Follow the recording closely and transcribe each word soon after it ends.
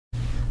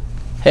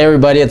Hey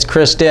everybody, it's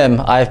Kris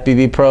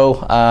IFBB Pro.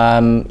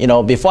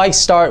 Before I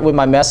start with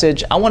my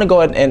message, I want to go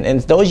ahead and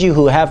those of you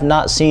who have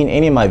not seen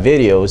any of my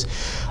videos,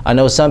 I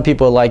know some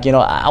people are like,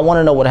 I want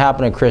to know what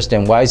happened to Kris.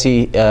 Why is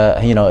he,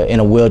 in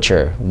a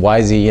wheelchair? Why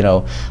is he,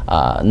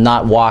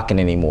 not walking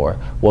anymore?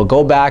 Well,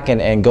 go back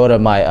and go to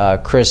my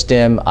Kris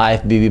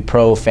IFBB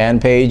Pro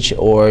fan page,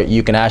 or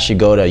you can actually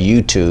go to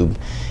YouTube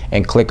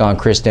and click on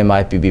Kris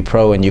IFBB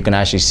Pro, and you can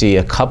actually see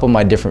a couple of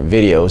my different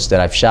videos that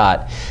I've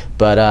shot.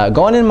 But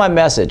going into my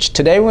message,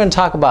 today we're going to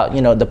talk about,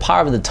 the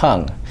power of the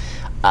tongue.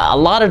 A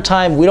lot of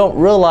time we don't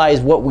realize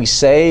what we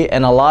say,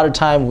 and a lot of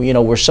time,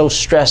 we're so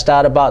stressed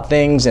out about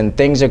things, and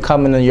things are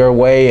coming in your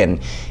way, and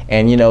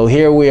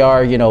here we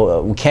are,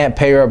 we can't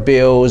pay our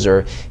bills,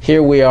 or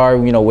here we are,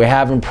 we're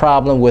having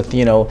problem with,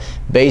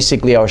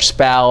 basically our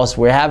spouse,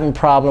 we're having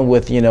problem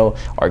with,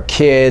 our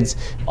kids,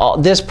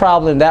 this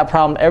problem, that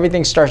problem,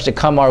 everything starts to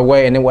come our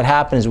way, and then what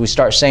happens is we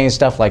start saying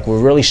stuff like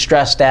we're really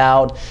stressed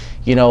out,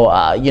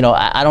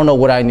 I don't know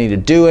what I need to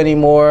do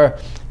anymore.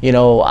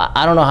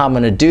 I don't know how I'm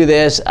going to do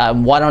this.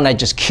 Why don't I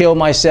just kill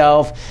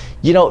myself?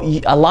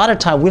 A lot of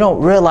time we don't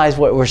realize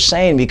what we're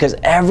saying, because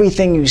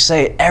everything you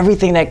say,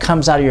 everything that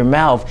comes out of your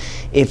mouth,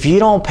 if you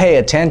don't pay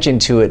attention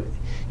to it,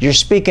 you're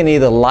speaking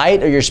either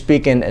light or you're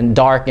speaking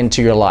dark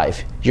into your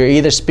life. You're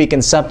either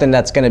speaking something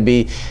that's going to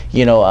be,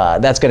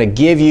 that's going to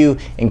give you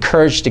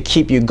encouragement to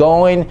keep you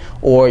going,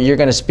 or you're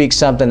going to speak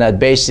something that's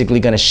basically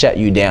going to shut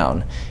you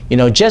down.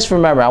 Just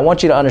remember, I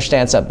want you to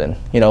understand something.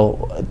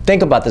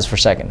 Think about this for a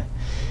second.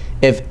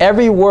 If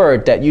every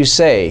word that you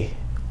say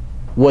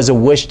was a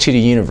wish to the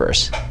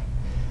universe,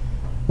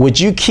 would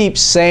you keep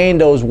saying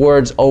those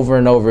words over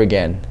and over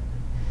again?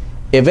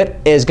 If it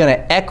is going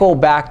to echo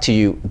back to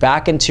you,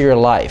 back into your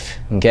life,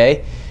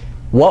 okay?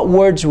 What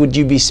words would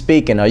you be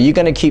speaking? Are you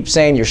going to keep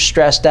saying you're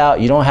stressed out,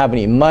 you don't have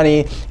any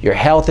money, your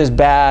health is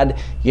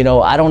bad,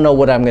 I don't know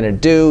what I'm going to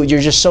do,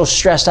 you're just so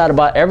stressed out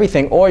about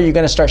everything, or you're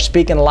going to start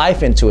speaking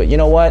life into it? You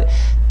know what?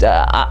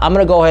 I'm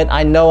going to go ahead,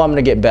 I know I'm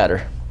going to get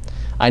better.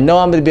 I know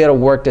I'm going to be able to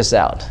work this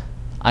out.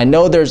 I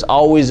know there's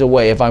always a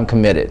way if I'm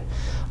committed.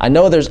 I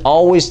know there's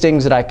always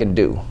things that I can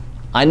do.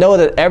 I know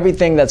that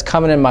everything that's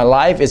coming in my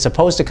life is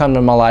supposed to come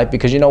in my life,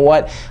 because you know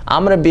what?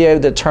 I'm going to be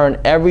able to turn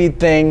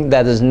everything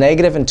that is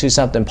negative into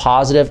something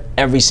positive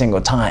every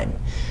single time.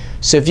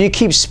 So if you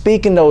keep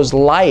speaking those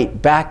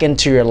light back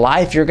into your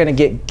life, you're going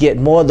to get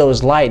more of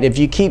those light. If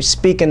you keep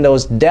speaking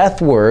those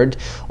death words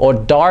or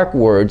dark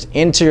words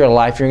into your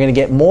life, you're going to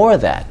get more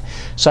of that.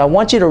 So I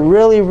want you to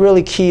really,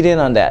 really key in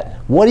on that.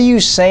 What are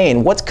you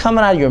saying? What's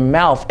coming out of your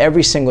mouth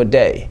every single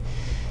day?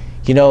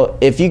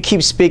 If you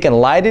keep speaking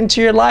light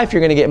into your life, you're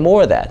going to get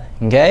more of that,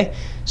 okay?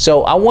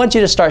 So I want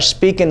you to start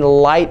speaking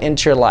light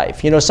into your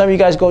life. Some of you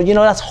guys go,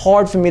 that's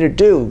hard for me to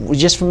do. Well,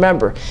 just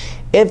remember,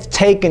 it's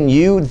taken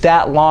you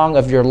that long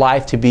of your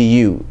life to be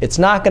you. It's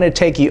not going to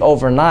take you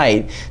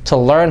overnight to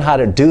learn how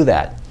to do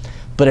that.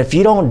 But if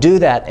you don't do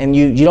that, and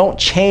you don't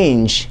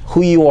change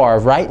who you are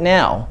right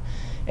now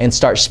and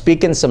start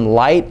speaking some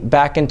light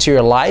back into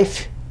your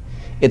life,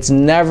 it's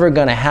never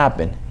going to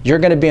happen. You're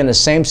going to be in the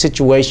same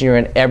situation you're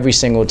in every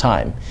single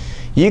time.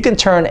 You can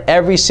turn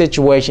every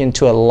situation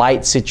into a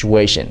light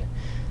situation.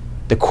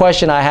 The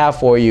question I have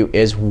for you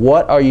is,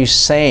 what are you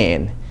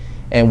saying?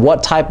 And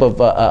what type of,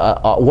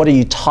 what are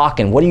you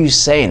talking? What are you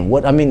saying?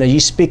 Are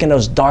you speaking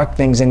those dark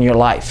things in your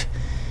life?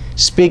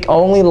 Speak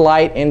only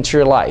light into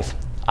your life.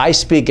 I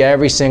speak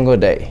every single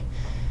day.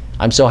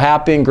 I'm so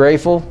happy and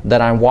grateful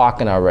that I'm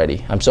walking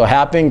already. I'm so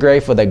happy and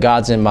grateful that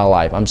God's in my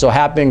life. I'm so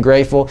happy and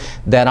grateful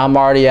that I'm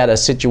already at a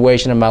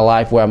situation in my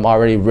life where I'm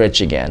already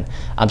rich again.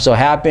 I'm so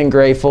happy and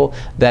grateful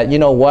that,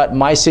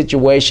 my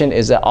situation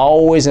is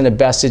always in the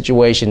best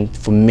situation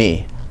for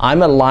me.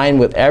 I'm aligned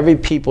with every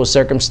people,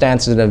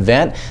 circumstance, and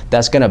event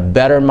that's going to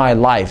better my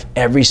life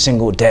every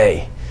single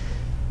day.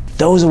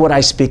 Those are what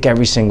I speak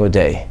every single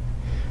day.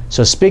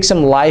 So speak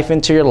some life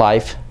into your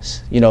life.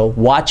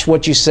 Watch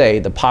what you say.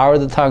 The power of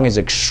the tongue is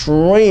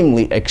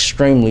extremely,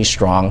 extremely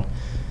strong.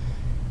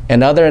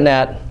 And other than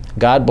that,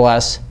 God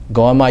bless.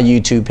 Go on my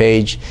YouTube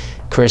page,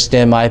 Kris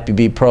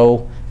IFBB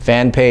Pro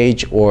fan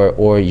page, or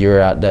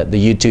the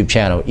YouTube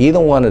channel. Either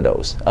one of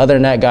those. Other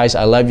than that, guys,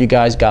 I love you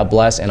guys. God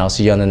bless, and I'll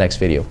see you on the next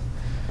video.